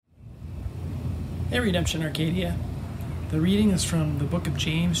Hey, Redemption Arcadia. The reading is from the book of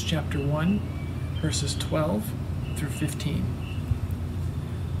James, chapter 1, verses 12 through 15.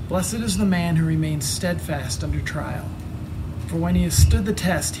 Blessed is the man who remains steadfast under trial, for when he has stood the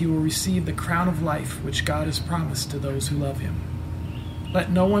test, he will receive the crown of life which God has promised to those who love him.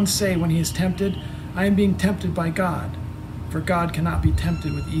 Let no one say when he is tempted, I am being tempted by God, for God cannot be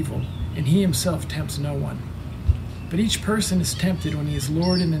tempted with evil, and he himself tempts no one. But each person is tempted when he is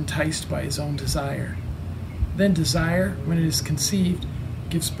lured and enticed by his own desire. Then desire, when it is conceived,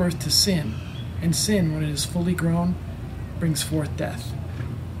 gives birth to sin, and sin, when it is fully grown, brings forth death.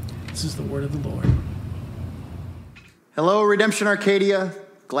 This is the word of the Lord. Hello, Redemption Arcadia.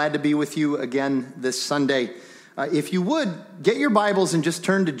 Glad to be with you again this Sunday. If you would, get your Bibles and just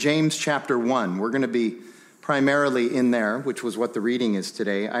turn to James chapter 1. We're going to be primarily in there, which was what the reading is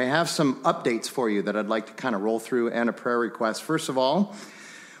today. I have some updates for you that I'd like to kind of roll through and a prayer request. First of all,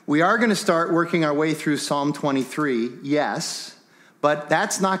 we are going to start working our way through Psalm 23, yes, but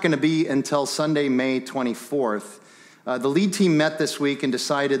that's not going to be until Sunday, May 24th. The lead team met this week and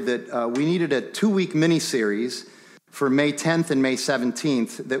decided that we needed a 2-week mini-series for May 10th and May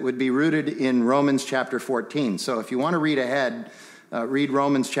 17th that would be rooted in Romans chapter 14. So if you want to read ahead, read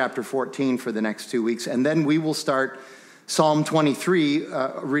Romans chapter 14 for the next 2 weeks, and then we will start Psalm 23.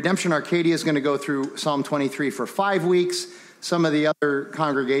 Redemption Arcadia is going to go through Psalm 23 for 5 weeks. Some of the other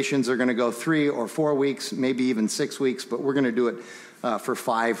congregations are going to go 3 or 4 weeks, maybe even 6 weeks, but we're going to do it for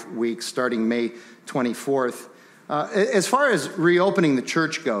 5 weeks starting May 24th. As far as reopening the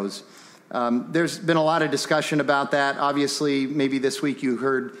church goes, there's been a lot of discussion about that. Obviously, maybe this week you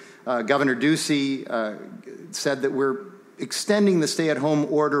heard Governor Ducey said that we're extending the stay-at-home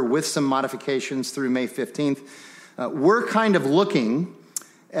order with some modifications through May 15th. We're kind of looking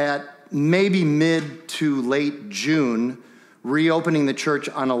at maybe mid to late June reopening the church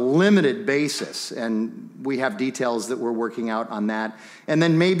on a limited basis, and we have details that we're working out on that. And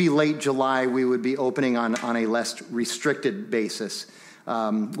then maybe late July we would be opening on a less restricted basis.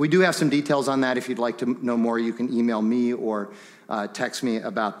 We do have some details on that. If you'd like to know more, you can email me or text me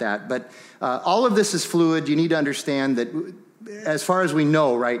about that. But all of this is fluid. You need to understand that as far as we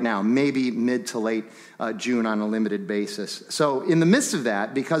know right now, maybe mid to late June on a limited basis. So in the midst of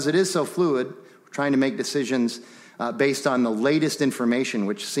that, because it is so fluid, we're trying to make decisions based on the latest information,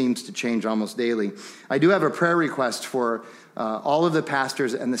 which seems to change almost daily. I do have a prayer request for all of the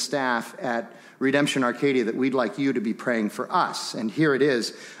pastors and the staff at Redemption Arcadia that we'd like you to be praying for us. And here it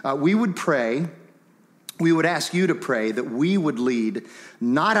is. We would ask you to pray that we would lead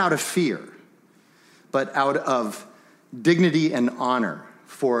not out of fear, but out of dignity and honor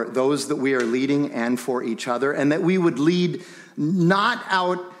for those that we are leading and for each other, and that we would lead not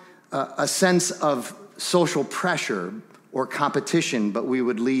out a sense of social pressure or competition, but we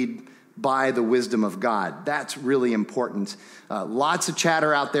would lead by the wisdom of God. That's really important. Lots of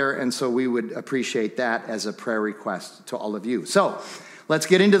chatter out there, and so we would appreciate that as a prayer request to all of you. So let's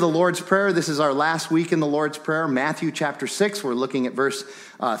get into the Lord's Prayer. This is our last week in the Lord's Prayer, Matthew chapter 6. We're looking at verse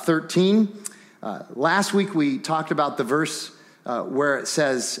 13. Last week we talked about the verse where it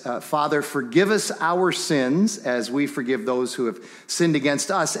says, Father, forgive us our sins as we forgive those who have sinned against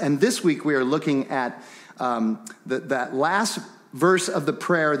us. And this week we are looking at that last verse of the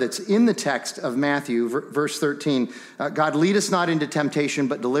prayer that's in the text of Matthew, verse 13. God, lead us not into temptation,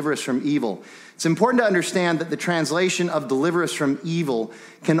 but deliver us from evil. It's important to understand that the translation of deliver us from evil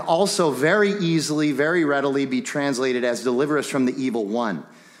can also very easily, very readily be translated as deliver us from the evil one.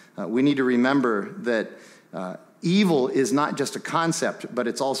 We need to remember that evil is not just a concept, but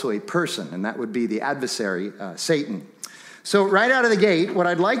it's also a person, and that would be the adversary, Satan. So right out of the gate, what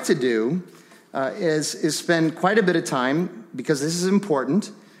I'd like to do is spend quite a bit of time, because this is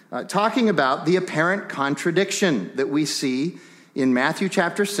important, talking about the apparent contradiction that we see in Matthew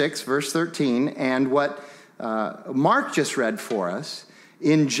chapter 6, verse 13, and what Mark just read for us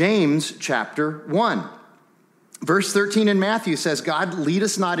in James chapter 1. Verse 13 in Matthew says, God, lead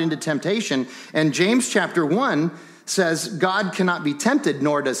us not into temptation. And James chapter 1 says, God cannot be tempted,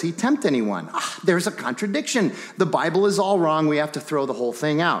 nor does he tempt anyone. There's a contradiction. The Bible is all wrong. We have to throw the whole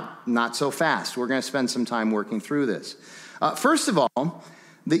thing out. Not so fast. We're going to spend some time working through this. First of all,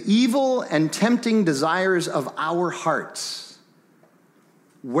 the evil and tempting desires of our hearts.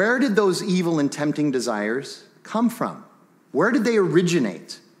 Where did those evil and tempting desires come from? Where did they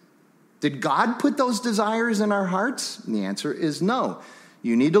originate? Did God put those desires in our hearts? And the answer is no.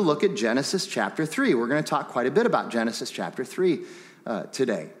 You need to look at Genesis chapter 3. We're going to talk quite a bit about Genesis chapter 3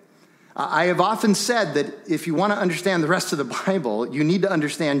 today. I have often said that if you want to understand the rest of the Bible, you need to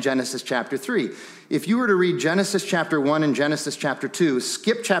understand Genesis chapter 3. If you were to read Genesis chapter 1 and Genesis chapter 2,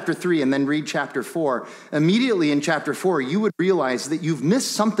 skip chapter 3 and then read chapter 4, immediately in chapter 4, you would realize that you've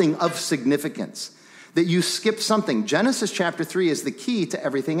missed something of significance, that you skipped something. Genesis chapter 3 is the key to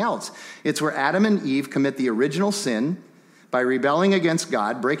everything else. It's where Adam and Eve commit the original sin by rebelling against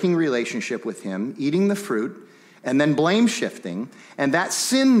God, breaking relationship with him, eating the fruit, and then blame shifting. And that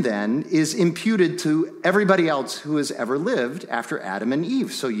sin then is imputed to everybody else who has ever lived after Adam and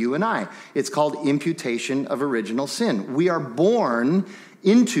Eve. So you and I. It's called imputation of original sin. We are born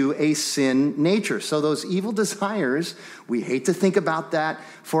into a sin nature. So those evil desires, we hate to think about that.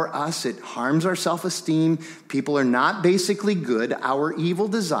 For us, it harms our self-esteem. People are not basically good. Our evil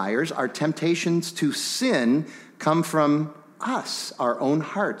desires, our temptations to sin come from us, our own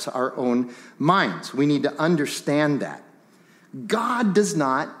hearts, our own minds. We need to understand that. God does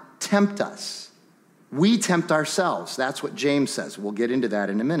not tempt us. We tempt ourselves. That's what James says. We'll get into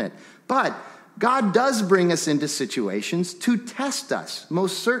that in a minute. But God does bring us into situations to test us,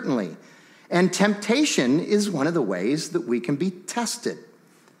 most certainly. And temptation is one of the ways that we can be tested.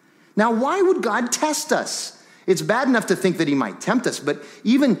 Now, why would God test us? It's bad enough to think that he might tempt us, but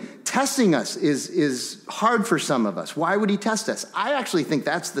even testing us is hard for some of us. Why would he test us? I actually think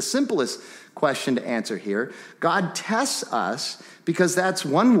that's the simplest question to answer here. God tests us because that's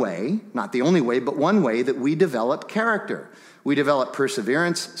one way, not the only way, but one way that we develop character. We develop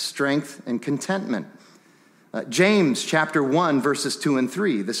perseverance, strength, and contentment. James chapter 1, verses 2 and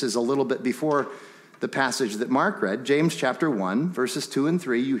 3. This is a little bit before the passage that Mark read. James chapter 1, verses 2 and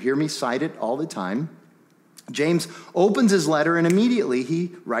 3. You hear me cite it all the time. James opens his letter and immediately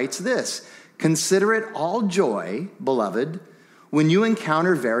he writes this: "Consider it all joy, beloved, when you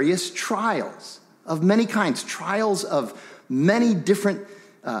encounter various trials of many kinds," trials of many different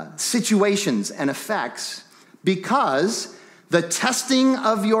situations and effects, because the testing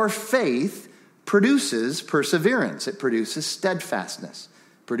of your faith produces perseverance. It produces steadfastness,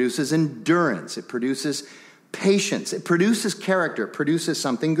 produces endurance, it produces patience, it produces character, it produces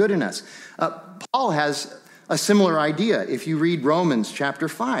something good in us. Paul has a similar idea. If you read Romans chapter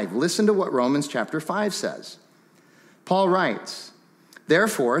 5, listen to what Romans chapter 5 says. Paul writes,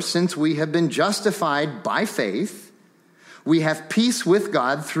 "Therefore, since we have been justified by faith, we have peace with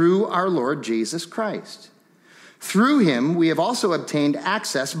God through our Lord Jesus Christ. Through him, we have also obtained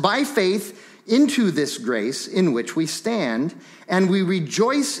access by faith into this grace in which we stand, and we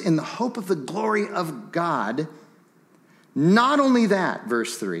rejoice in the hope of the glory of God. Not only that,"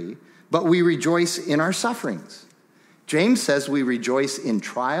 verse 3, "but we rejoice in our sufferings." James says we rejoice in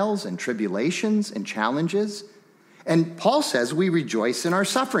trials and tribulations and challenges. And Paul says we rejoice in our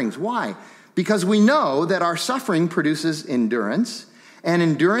sufferings. Why? Because we know that our suffering produces endurance, and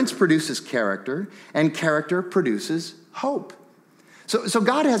endurance produces character, and character produces hope. So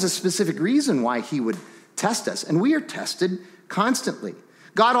God has a specific reason why he would test us, and we are tested constantly.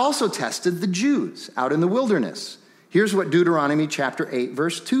 God also tested the Jews out in the wilderness. Here's what Deuteronomy chapter 8,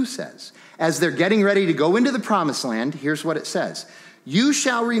 verse 2 says. As they're getting ready to go into the promised land, here's what it says: "You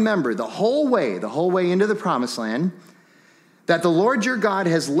shall remember the whole way into the promised land, that the Lord your God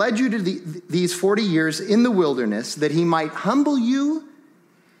has led you to these 40 years in the wilderness, that he might humble you,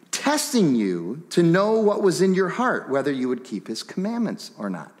 testing you to know what was in your heart, whether you would keep his commandments or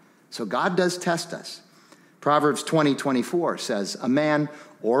not." So God does test us. Proverbs 20:24 says, "A man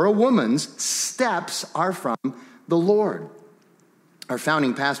or a woman's steps are from the Lord." Our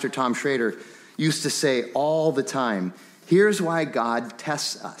founding pastor, Tom Schrader, used to say all the time, here's why God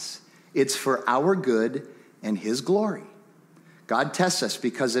tests us. It's for our good and his glory. God tests us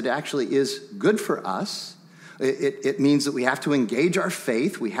because it actually is good for us. It means that we have to engage our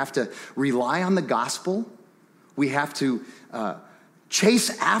faith. We have to rely on the gospel. We have to chase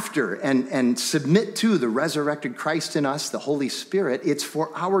after and submit to the resurrected Christ in us, the Holy Spirit. It's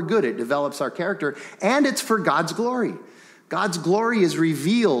for our good. It develops our character, and it's for God's glory. God's glory is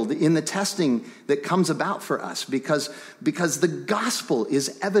revealed in the testing that comes about for us because the gospel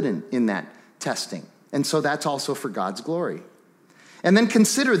is evident in that testing. And so that's also for God's glory. And then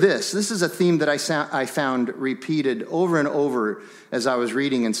consider this. This is a theme that I found repeated over and over as I was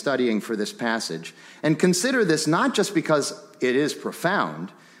reading and studying for this passage. And consider this not just because it is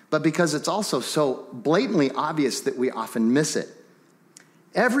profound, but because it's also so blatantly obvious that we often miss it.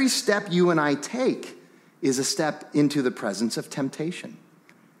 Every step you and I take is a step into the presence of temptation.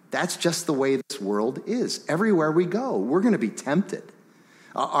 That's just the way this world is. Everywhere we go, we're going to be tempted.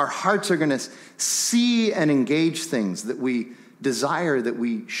 Our hearts are going to see and engage things that we desire that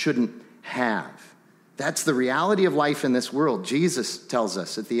we shouldn't have. That's the reality of life in this world. Jesus tells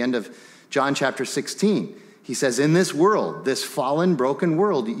us at the end of John chapter 16, he says, in this world, this fallen, broken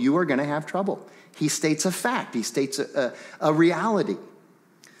world, you are going to have trouble. He states a fact. He states a reality.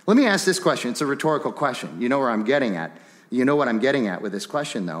 Let me ask this question. It's a rhetorical question. You know where I'm getting at. You know what I'm getting at with this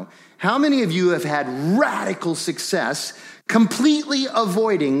question, though. How many of you have had radical success completely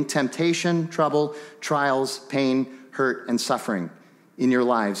avoiding temptation, trouble, trials, pain, hurt, and suffering in your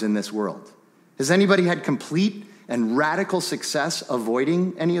lives in this world? Has anybody had complete and radical success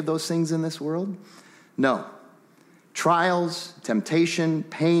avoiding any of those things in this world? No. Trials, temptation,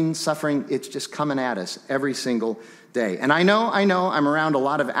 pain, suffering, it's just coming at us every single day. And I know, I'm around a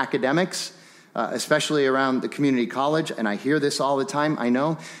lot of academics, especially around the community college, and I hear this all the time. I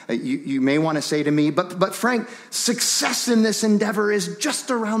know you may want to say to me, but Frank, success in this endeavor is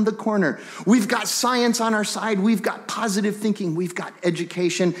just around the corner. We've got science on our side. We've got positive thinking. We've got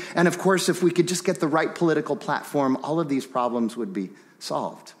education. And of course, if we could just get the right political platform, all of these problems would be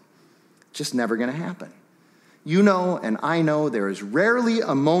solved. Just never going to happen. You know, and I know there is rarely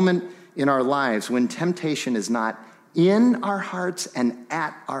a moment in our lives when temptation is not in our hearts and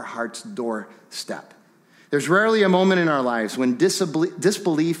at our heart's doorstep. There's rarely a moment in our lives when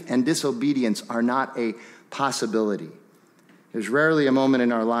disbelief and disobedience are not a possibility. There's rarely a moment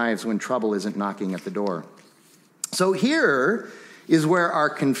in our lives when trouble isn't knocking at the door. So here is where our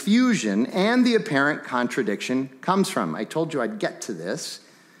confusion and the apparent contradiction comes from. I told you I'd get to this.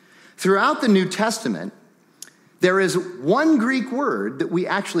 Throughout the New Testament, there is one Greek word that we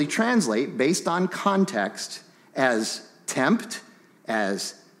actually translate based on context as tempt,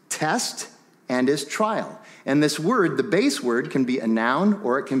 as test, and as trial. And this word, the base word, can be a noun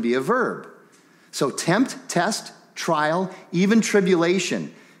or it can be a verb. So tempt, test, trial, even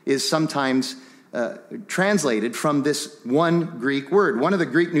tribulation is sometimes translated from this one Greek word. One of the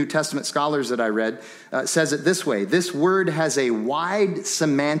Greek New Testament scholars that I read says it this way: this word has a wide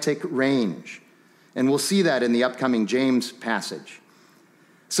semantic range. And we'll see that in the upcoming James passage.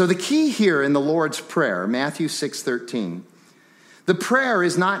 So the key here in the Lord's Prayer, Matthew 6:13, the prayer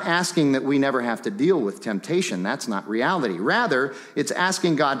is not asking that we never have to deal with temptation. That's not reality. Rather, it's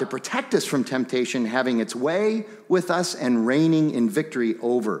asking God to protect us from temptation, having its way with us and reigning in victory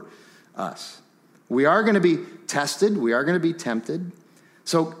over us. We are going to be tested. We are going to be tempted.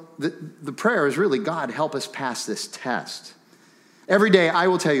 So the prayer is really, God, help us pass this test. Every day, I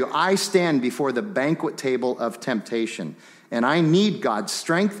will tell you, I stand before the banquet table of temptation, and I need God's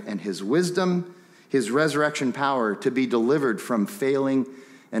strength and his wisdom, his resurrection power to be delivered from failing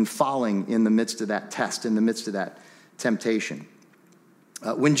and falling in the midst of that test, in the midst of that temptation.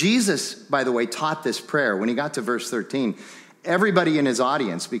 When Jesus, by the way, taught this prayer, when he got to verse 13, everybody in his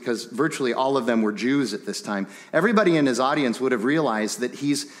audience, because virtually all of them were Jews at this time, everybody in his audience would have realized that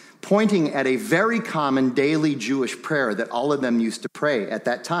he's pointing at a very common daily Jewish prayer that all of them used to pray at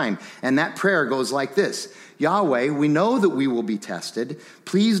that time. And that prayer goes like this: Yahweh, we know that we will be tested.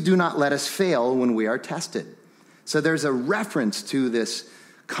 Please do not let us fail when we are tested. So there's a reference to this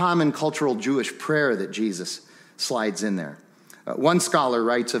common cultural Jewish prayer that Jesus slides in there. One scholar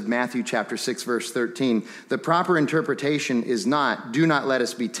writes of Matthew chapter 6, verse 13, the proper interpretation is not, do not let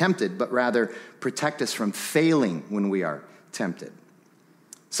us be tempted, but rather protect us from failing when we are tempted.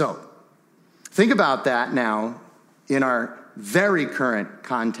 So, think about that now in our very current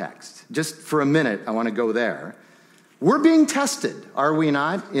context. Just for a minute, I want to go there. We're being tested, are we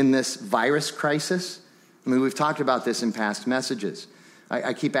not, in this virus crisis? I mean, we've talked about this in past messages.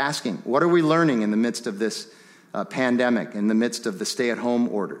 I keep asking, what are we learning in the midst of this pandemic, in the midst of the stay-at-home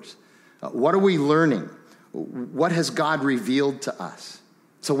orders? What are we learning? What has God revealed to us?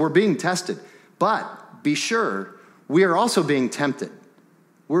 So we're being tested. But be sure, we are also being tempted.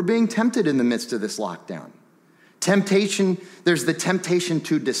 We're being tempted in the midst of this lockdown. Temptation, there's the temptation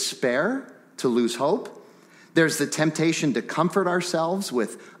to despair, to lose hope. There's the temptation to comfort ourselves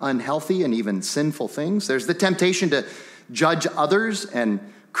with unhealthy and even sinful things. There's the temptation to judge others and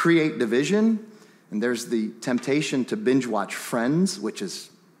create division. And there's the temptation to binge watch Friends, which is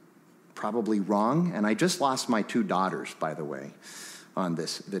probably wrong. And I just lost my 2 daughters, by the way, on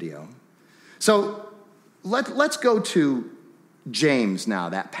this video. So let's go to James now,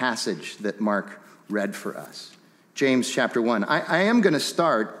 that passage that Mark read for us. James chapter 1. I am going to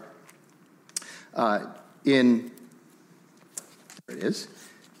start in, there it is.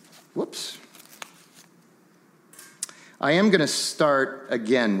 Whoops. I am going to start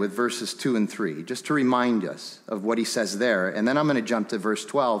again with verses 2 and 3, just to remind us of what he says there. And then I'm going to jump to verse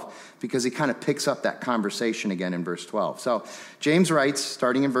 12, because he kind of picks up that conversation again in verse 12. So James writes,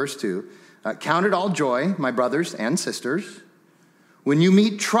 starting in verse 2, count it all joy, my brothers and sisters, when you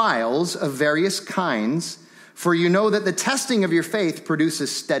meet trials of various kinds, for you know that the testing of your faith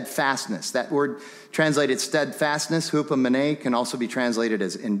produces steadfastness. That word translated steadfastness, hupomene, can also be translated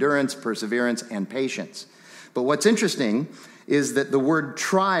as endurance, perseverance, and patience. But what's interesting is that the word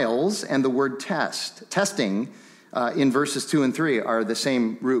trials and the word testing, in verses 2 and 3 are the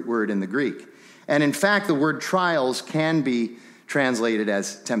same root word in the Greek. And in fact, the word trials can be translated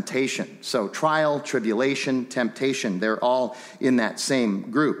as temptation. So trial, tribulation, temptation, they're all in that same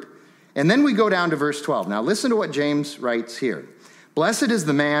group. And then we go down to verse 12. Now listen to what James writes here. Blessed is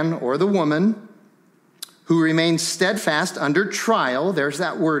the man or the woman who remains steadfast under trial. There's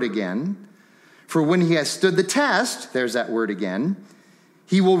that word again. For when he has stood the test, there's that word again,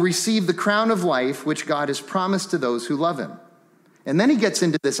 he will receive the crown of life which God has promised to those who love him. And then he gets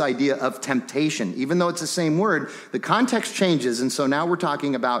into this idea of temptation. Even though it's the same word, the context changes, and so now we're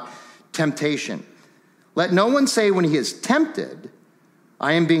talking about temptation. Let no one say when he is tempted,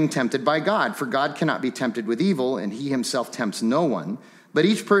 I am being tempted by God, for God cannot be tempted with evil, and he himself tempts no one. But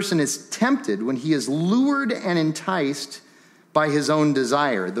each person is tempted when he is lured and enticed by his own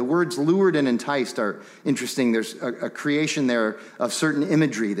desire. The words lured and enticed are interesting. There's a creation there of certain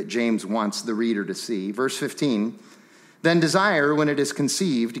imagery that James wants the reader to see. Verse 15, then desire, when it is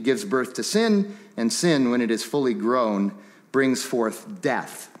conceived, gives birth to sin, and sin, when it is fully grown, brings forth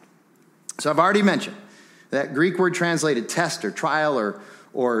death. So I've already mentioned that Greek word translated test or trial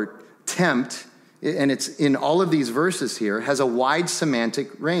or tempt, and it's in all of these verses here, has a wide semantic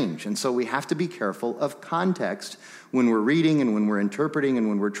range. And so we have to be careful of context when we're reading and when we're interpreting and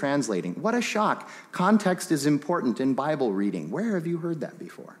when we're translating. What a shock. Context is important in Bible reading. Where have you heard that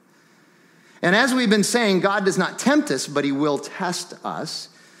before? And as we've been saying, God does not tempt us, but he will test us.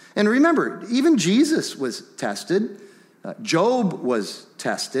 And remember, even Jesus was tested. Job was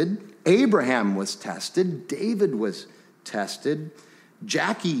tested. Abraham was tested. David was tested.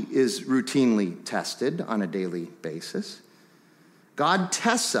 Jackie is routinely tested on a daily basis. God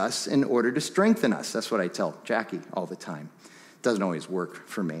tests us in order to strengthen us. That's what I tell Jackie all the time. It doesn't always work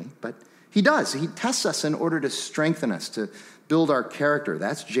for me, but he does. He tests us in order to strengthen us, to build our character.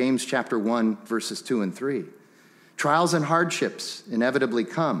 That's James chapter 1, verses 2 and 3. Trials and hardships inevitably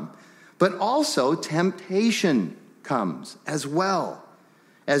come, but also temptation comes as well.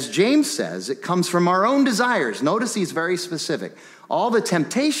 As James says, it comes from our own desires. Notice he's very specific. All the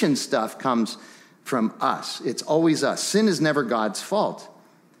temptation stuff comes from us. It's always us. Sin is never God's fault.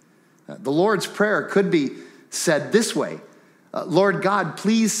 The Lord's Prayer could be said this way. Lord God,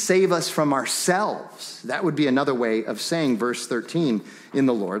 please save us from ourselves. That would be another way of saying verse 13 in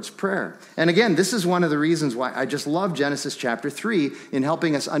the Lord's Prayer. And again, this is one of the reasons why I just love Genesis chapter 3 in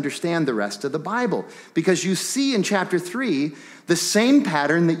helping us understand the rest of the Bible. Because you see in chapter 3 the same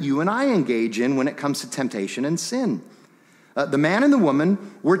pattern that you and I engage in when it comes to temptation and sin. The man and the woman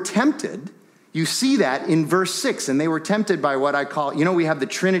were tempted. You see that in verse 6, and they were tempted by what I call, we have the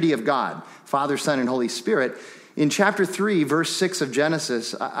Trinity of God, Father, Son, and Holy Spirit. In chapter 3, verse 6 of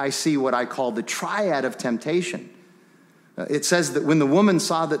Genesis, I see what I call the triad of temptation. It says that when the woman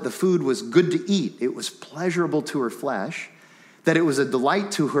saw that the food was good to eat, it was pleasurable to her flesh, that it was a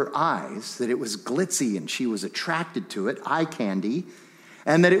delight to her eyes, that it was glitzy and she was attracted to it, eye candy,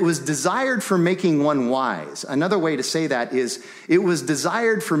 and that it was desired for making one wise. Another way to say that is it was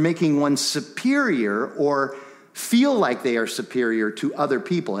desired for making one superior or feel like they are superior to other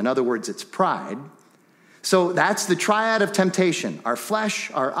people. In other words, it's pride. So that's the triad of temptation, our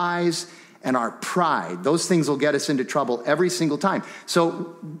flesh, our eyes, and our pride. Those things will get us into trouble every single time. So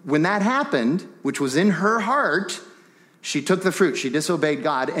when that happened, which was in her heart, she took the fruit, she disobeyed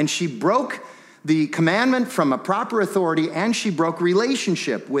God, and she broke the commandment from a proper authority, and she broke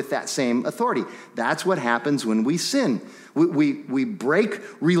relationship with that same authority. That's what happens when we sin. We break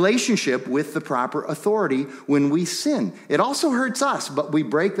relationship with the proper authority when we sin. It also hurts us, but we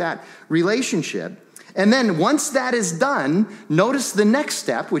break that relationship. And then once that is done, notice the next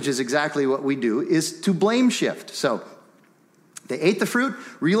step, which is exactly what we do, is to blame shift. So they ate the fruit,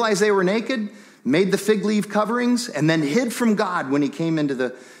 realized they were naked, made the fig leaf coverings, and then hid from God when he came into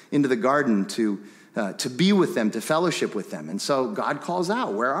the garden to be with them, to fellowship with them. And so God calls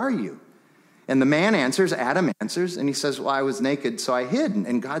out, where are you? And the man answers, Adam answers, and he says, well, I was naked, so I hid.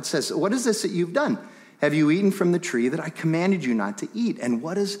 And God says, what is this that you've done? Have you eaten from the tree that I commanded you not to eat? And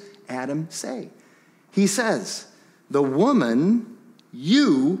what does Adam say? He says, the woman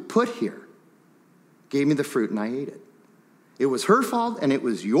you put here gave me the fruit and I ate it. It was her fault and it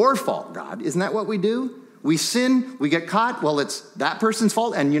was your fault, God. Isn't that what we do? We sin, we get caught. Well, it's that person's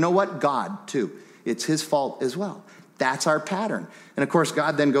fault. And you know what? God, too. It's his fault as well. That's our pattern. And of course,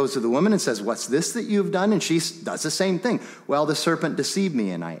 God then goes to the woman and says, what's this that you've done? And she does the same thing. Well, the serpent deceived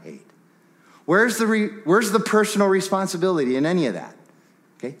me and I ate. Where's the personal responsibility in any of that?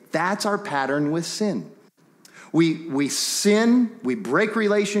 Okay, that's our pattern with sin. We sin, we break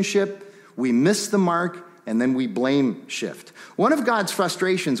relationship, we miss the mark, and then we blame shift. One of God's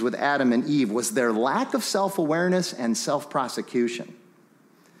frustrations with Adam and Eve was their lack of self-awareness and self-prosecution.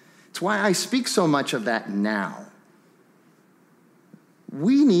 It's why I speak so much of that now.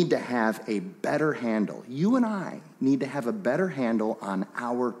 We need to have a better handle. You and I need to have a better handle on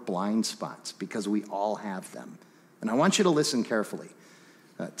our blind spots because we all have them. And I want you to listen carefully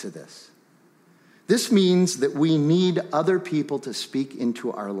to this. This means that we need other people to speak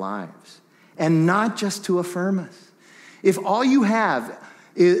into our lives and not just to affirm us. If all you have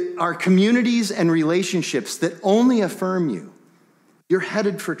are communities and relationships that only affirm you, you're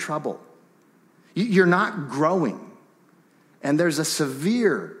headed for trouble. You're not growing. And there's a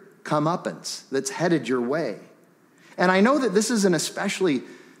severe comeuppance that's headed your way. And I know that this is an especially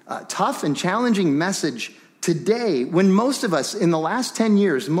tough and challenging message today when most of us, in the last 10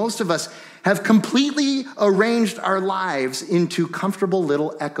 years, most of us have completely arranged our lives into comfortable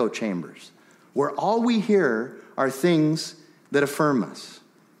little echo chambers where all we hear are things that affirm us.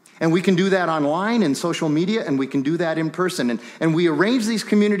 And we can do that online and social media, and we can do that in person. And we arrange these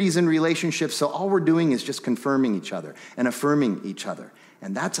communities and relationships so all we're doing is just confirming each other and affirming each other.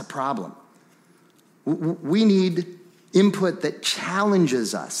 And that's a problem. We need input that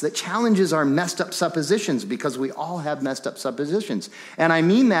challenges us, that challenges our messed up suppositions, because we all have messed up suppositions. And I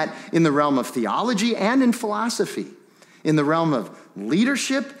mean that in the realm of theology and in philosophy, in the realm of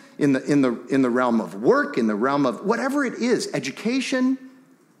leadership, in the realm of work, in the realm of whatever it is, education.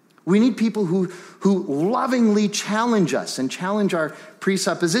 We need people who lovingly challenge us and challenge our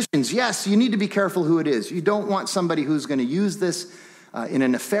presuppositions. Yes, you need to be careful who it is. You don't want somebody who's going to use this in a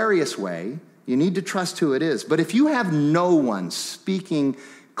nefarious way. You need to trust who it is. But if you have no one speaking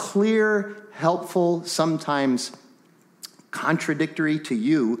clear, helpful, sometimes contradictory to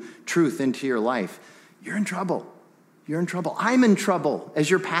you truth into your life, you're in trouble. You're in trouble. I'm in trouble. As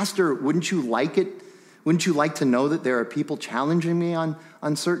your pastor, wouldn't you like it? Wouldn't you like to know that there are people challenging me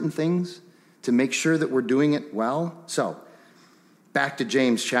on certain things to make sure that we're doing it well? So, back to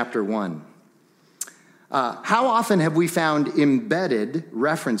James chapter 1. How often have we found embedded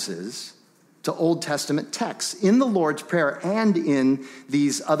references to Old Testament texts in the Lord's Prayer and in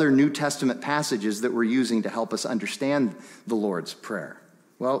these other New Testament passages that we're using to help us understand the Lord's Prayer?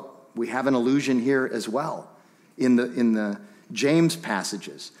 Well, we have an allusion here as well in the James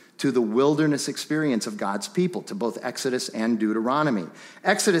passages to the wilderness experience of God's people, to both Exodus and Deuteronomy.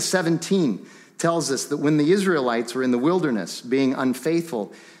 Exodus 17 tells us that when the Israelites were in the wilderness being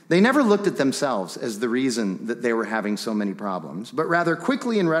unfaithful, they never looked at themselves as the reason that they were having so many problems, but rather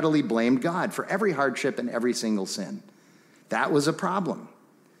quickly and readily blamed God for every hardship and every single sin. That was a problem.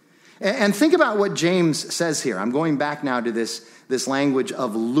 And think about what James says here. I'm going back now to this language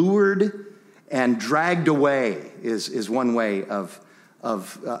of lured and dragged away is one way of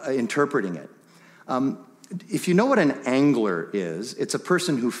interpreting it. If you know what an angler is, it's a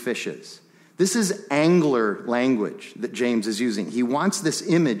person who fishes. This is angler language that James is using. He wants this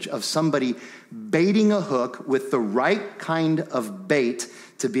image of somebody baiting a hook with the right kind of bait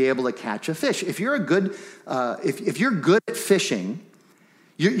to be able to catch a fish. If you're if you're good at fishing,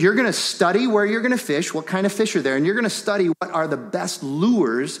 you're going to study where you're going to fish, what kind of fish are there, and you're going to study what are the best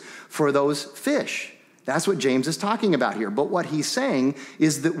lures for those fish. That's what James is talking about here. But what he's saying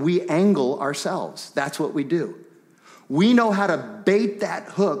is that we angle ourselves. That's what we do. We know how to bait that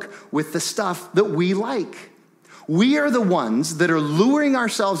hook with the stuff that we like. We are the ones that are luring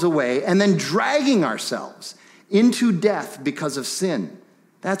ourselves away and then dragging ourselves into death because of sin.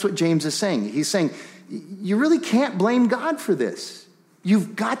 That's what James is saying. He's saying, you really can't blame God for this.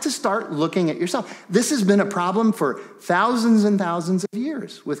 You've got to start looking at yourself. This has been a problem for thousands and thousands of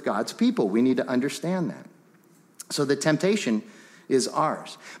years with God's people. We need to understand that. So the temptation is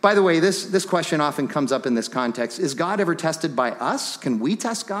ours. By the way, this question often comes up in this context. Is God ever tested by us? Can we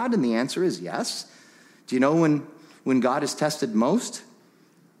test God? And the answer is yes. Do you know when God is tested most?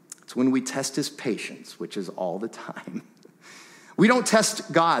 It's when we test his patience, which is all the time. We don't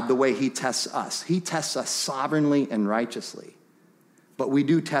test God the way he tests us. He tests us sovereignly and righteously. But we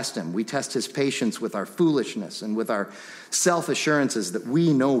do test him. We test his patience with our foolishness and with our self-assurances that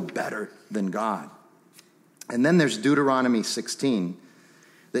we know better than God. And then there's Deuteronomy 16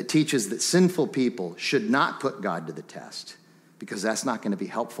 that teaches that sinful people should not put God to the test because that's not going to be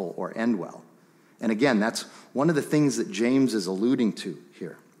helpful or end well. And again, that's one of the things that James is alluding to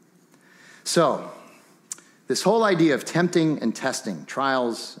here. So, This whole idea of tempting and testing,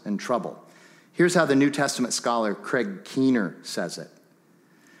 trials and trouble. Here's how the New Testament scholar Craig Keener says it.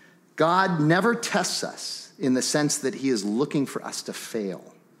 God never tests us in the sense that he is looking for us to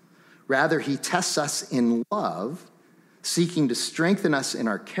fail. Rather, he tests us in love, seeking to strengthen us in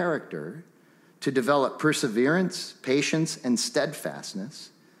our character, to develop perseverance, patience, and steadfastness.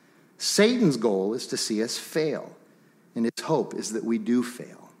 Satan's goal is to see us fail, and his hope is that we do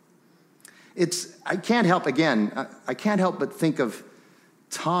fail. I can't help but think of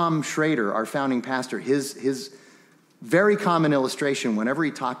Tom Schrader, our founding pastor, his very common illustration whenever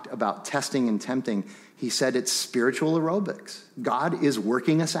he talked about testing and tempting. He said it's spiritual aerobics. God is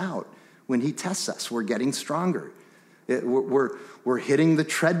working us out. When he tests us, we're getting stronger. We're hitting the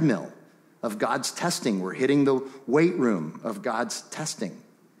treadmill of God's testing. We're hitting the weight room of God's testing.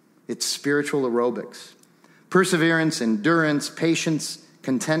 It's spiritual aerobics. Perseverance, endurance, patience,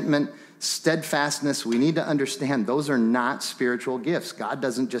 contentment, steadfastness. We need to understand those are not spiritual gifts. God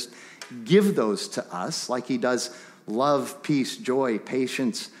doesn't just give those to us like he does love, peace, joy,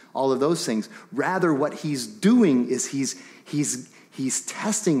 patience, all of those things. Rather, what he's doing is he's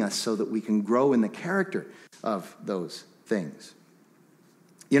testing us so that we can grow in the character of those things.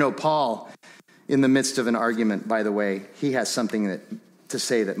 You know, Paul, in the midst of an argument, by the way, he has something to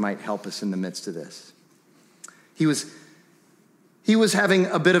say that might help us in the midst of this. He was having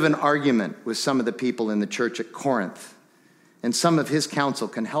a bit of an argument with some of the people in the church at Corinth, and some of his counsel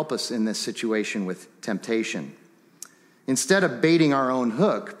can help us in this situation with temptation. Instead of baiting our own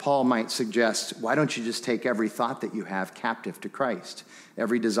hook, Paul might suggest, why don't you just take every thought that you have captive to Christ?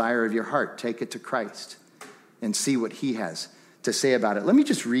 Every desire of your heart, take it to Christ and see what he has to say about it. Let me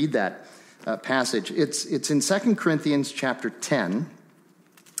just read that passage. It's in 2 Corinthians chapter 10,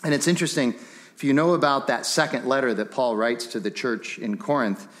 and it's interesting. If you know about that second letter that Paul writes to the church in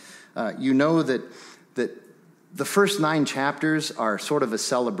Corinth, you know that the first 9 chapters are sort of a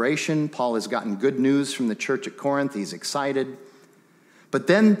celebration. Paul has gotten good news from the church at Corinth. He's excited. But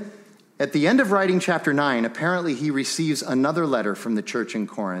then at the end of writing chapter 9, apparently he receives another letter from the church in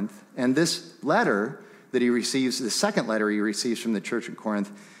Corinth. And this letter that he receives, the second letter he receives from the church in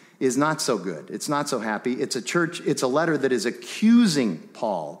Corinth, is not so good. It's not so happy. It's a letter that is accusing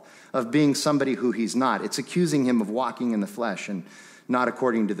Paul of being somebody who he's not. It's accusing him of walking in the flesh and not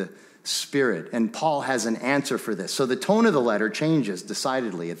according to the Spirit. And Paul has an answer for this. So the tone of the letter changes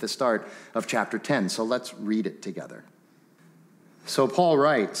decidedly at the start of chapter 10. So let's read it together. So Paul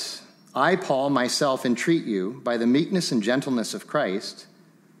writes, I, Paul, myself entreat you by the meekness and gentleness of Christ,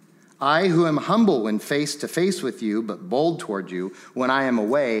 I who am humble when face to face with you, but bold toward you when I am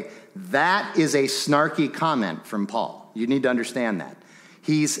away. That is a snarky comment from Paul. You need to understand that.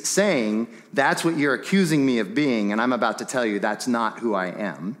 He's saying, that's what you're accusing me of being, and I'm about to tell you that's not who I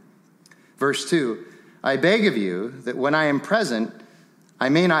am. Verse 2, I beg of you that when I am present, I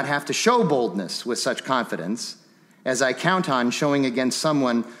may not have to show boldness with such confidence as I count on showing against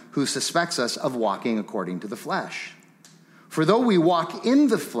someone who suspects us of walking according to the flesh. For though we walk in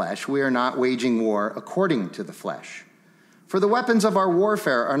the flesh, we are not waging war according to the flesh. For the weapons of our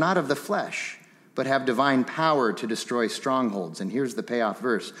warfare are not of the flesh, but have divine power to destroy strongholds. And here's the payoff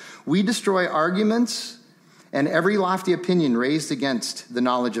verse. We destroy arguments and every lofty opinion raised against the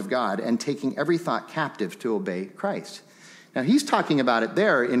knowledge of God, and taking every thought captive to obey Christ. Now, he's talking about it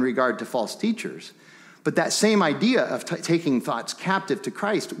there in regard to false teachers. But that same idea of taking thoughts captive to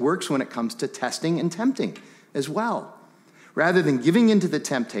Christ works when it comes to testing and tempting as well. Rather than giving into the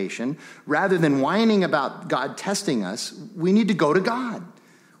temptation, rather than whining about God testing us, we need to go to God.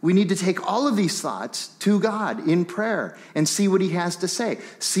 We need to take all of these thoughts to God in prayer and see what he has to say.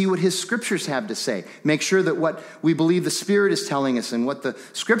 See what his scriptures have to say. Make sure that what we believe the Spirit is telling us and what the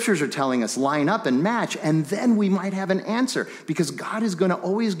scriptures are telling us line up and match. And then we might have an answer, because God is going to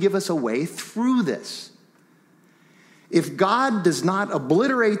always give us a way through this. If God does not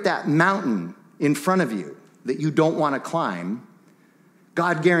obliterate that mountain in front of you that you don't want to climb,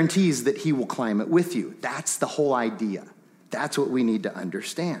 God guarantees that he will climb it with you. That's the whole idea. That's what we need to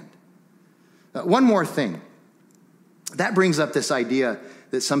understand. One more thing. That brings up this idea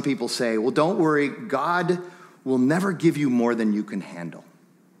that some people say, well, don't worry, God will never give you more than you can handle.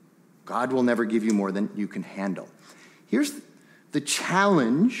 God will never give you more than you can handle. Here's the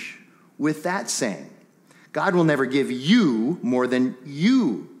challenge with that saying. God will never give you more than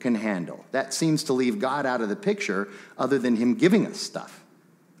you can handle. That seems to leave God out of the picture, other than him giving us stuff,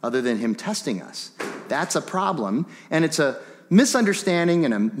 other than him testing us. That's a problem, and it's a misunderstanding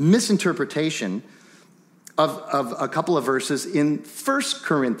and a misinterpretation of a couple of verses in 1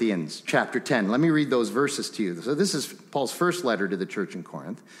 Corinthians chapter 10. Let me read those verses to you. So this is Paul's first letter to the church in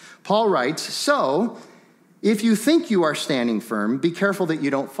Corinth. Paul writes, so If you think you are standing firm, be careful that you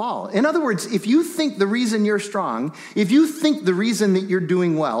don't fall. In other words, if you think the reason you're strong, if you think the reason that you're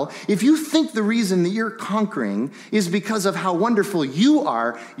doing well, if you think the reason that you're conquering is because of how wonderful you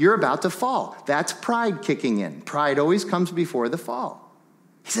are, you're about to fall. That's pride kicking in. Pride always comes before the fall.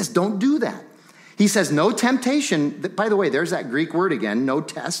 He says, don't do that. He says, no temptation, by the way, there's that Greek word again, no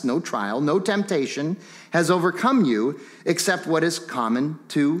test, no trial, no temptation has overcome you except what is common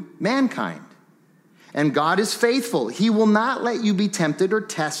to mankind. And God is faithful. He will not let you be tempted or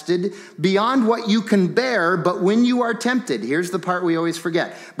tested beyond what you can bear, but when you are tempted, here's the part we always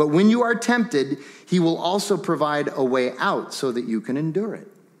forget, but when you are tempted, he will also provide a way out so that you can endure it.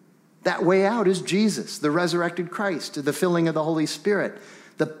 That way out is Jesus, the resurrected Christ, the filling of the Holy Spirit,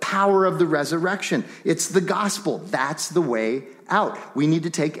 the power of the resurrection. It's the gospel. That's the way out. We need to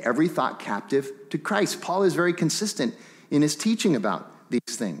take every thought captive to Christ. Paul is very consistent in his teaching about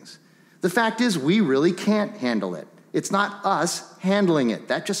these things. The fact is, we really can't handle it. It's not us handling it.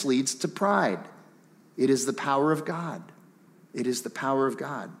 That just leads to pride. It is the power of God. It is the power of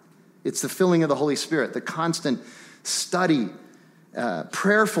God. It's the filling of the Holy Spirit, the constant study,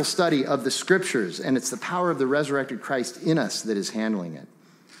 prayerful study of the Scriptures, and it's the power of the resurrected Christ in us that is handling it.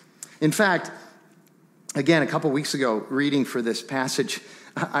 In fact, again, a couple weeks ago, reading for this passage,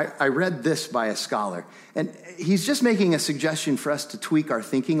 I read this by a scholar, and he's just making a suggestion for us to tweak our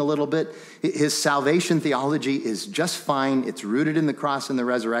thinking a little bit. His salvation theology is just fine. It's rooted in the cross and the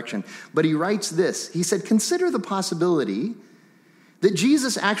resurrection. But he writes this. He said, consider the possibility that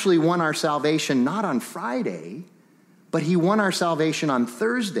Jesus actually won our salvation not on Friday, but he won our salvation on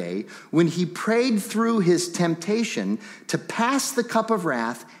Thursday when he prayed through his temptation to pass the cup of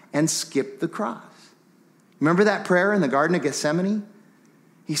wrath and skip the cross. Remember that prayer in the Garden of Gethsemane?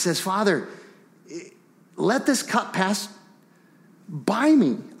 He says, Father, let this cup pass by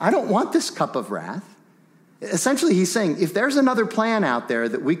me. I don't want this cup of wrath. Essentially, he's saying, if there's another plan out there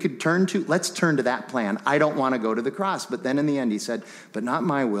that we could turn to, let's turn to that plan. I don't want to go to the cross. But then in the end, he said, but not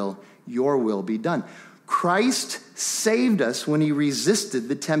my will, your will be done. Christ saved us when he resisted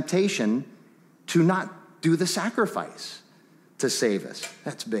the temptation to not do the sacrifice to save us.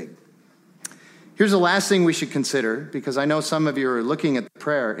 That's big. Here's the last thing we should consider, because I know some of you are looking at the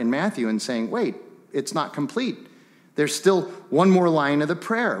prayer in Matthew and saying, wait, it's not complete. There's still one more line of the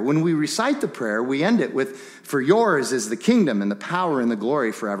prayer. When we recite the prayer, we end it with, for yours is the kingdom and the power and the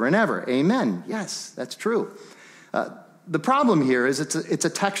glory forever and ever. Amen. Yes, that's true. The problem here is it's a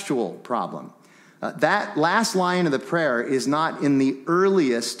textual problem. That last line of the prayer is not in the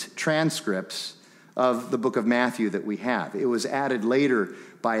earliest transcripts of the book of Matthew that we have. It was added later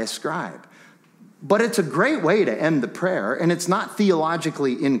by a scribe. But it's a great way to end the prayer, and it's not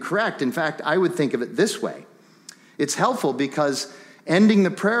theologically incorrect. In fact, I would think of it this way. It's helpful because ending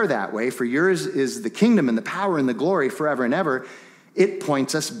the prayer that way, for yours is the kingdom and the power and the glory forever and ever, it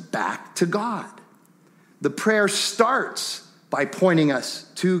points us back to God. The prayer starts by pointing us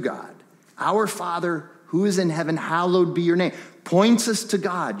to God. Our Father, who is in heaven, hallowed be your name. Points us to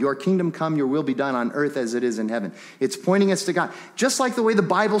God. Your kingdom come, your will be done on earth as it is in heaven. It's pointing us to God. Just like the way the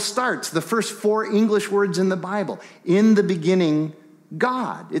Bible starts, the first 4 English words in the Bible. In the beginning,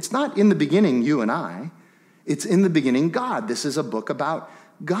 God. It's not in the beginning, you and I. It's in the beginning, God. This is a book about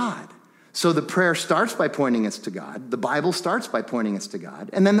God. So the prayer starts by pointing us to God. The Bible starts by pointing us to God.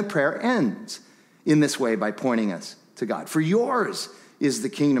 And then the prayer ends in this way by pointing us to God. For yours is the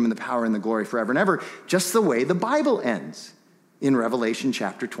kingdom and the power and the glory forever and ever. Just the way the Bible ends in Revelation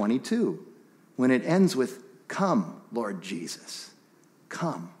chapter 22, when it ends with, come, Lord Jesus.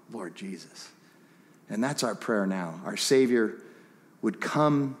 Come, Lord Jesus. And that's our prayer now. Our Savior would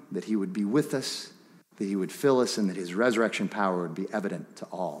come, that he would be with us, that he would fill us, and that his resurrection power would be evident to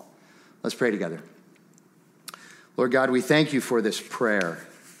all. Let's pray together. Lord God, we thank you for this prayer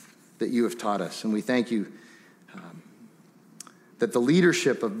that you have taught us, and we thank you that the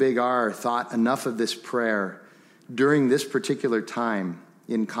leadership of Big R thought enough of this prayer during this particular time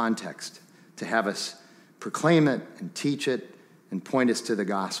in context to have us proclaim it and teach it and point us to the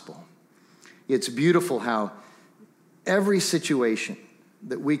gospel. It's beautiful how every situation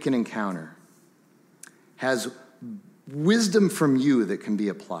that we can encounter has wisdom from you that can be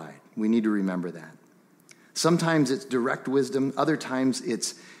applied. We need to remember that. Sometimes it's direct wisdom. Other times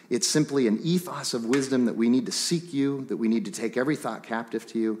it's simply an ethos of wisdom that we need to seek you, that we need to take every thought captive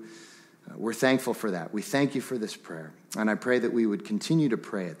to you. We're thankful for that. We thank you for this prayer. And I pray that we would continue to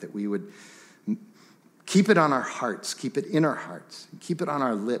pray it, that we would keep it on our hearts, keep it in our hearts, keep it on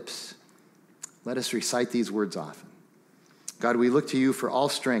our lips. Let us recite these words often. God, we look to you for all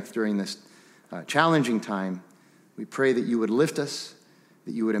strength during this challenging time. We pray that you would lift us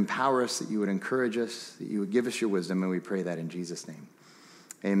that you would empower us, that you would encourage us, that you would give us your wisdom, and we pray that in Jesus' name.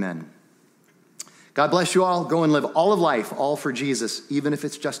 Amen. God bless you all. Go and live all of life, all for Jesus, even if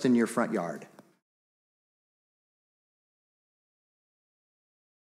it's just in your front yard.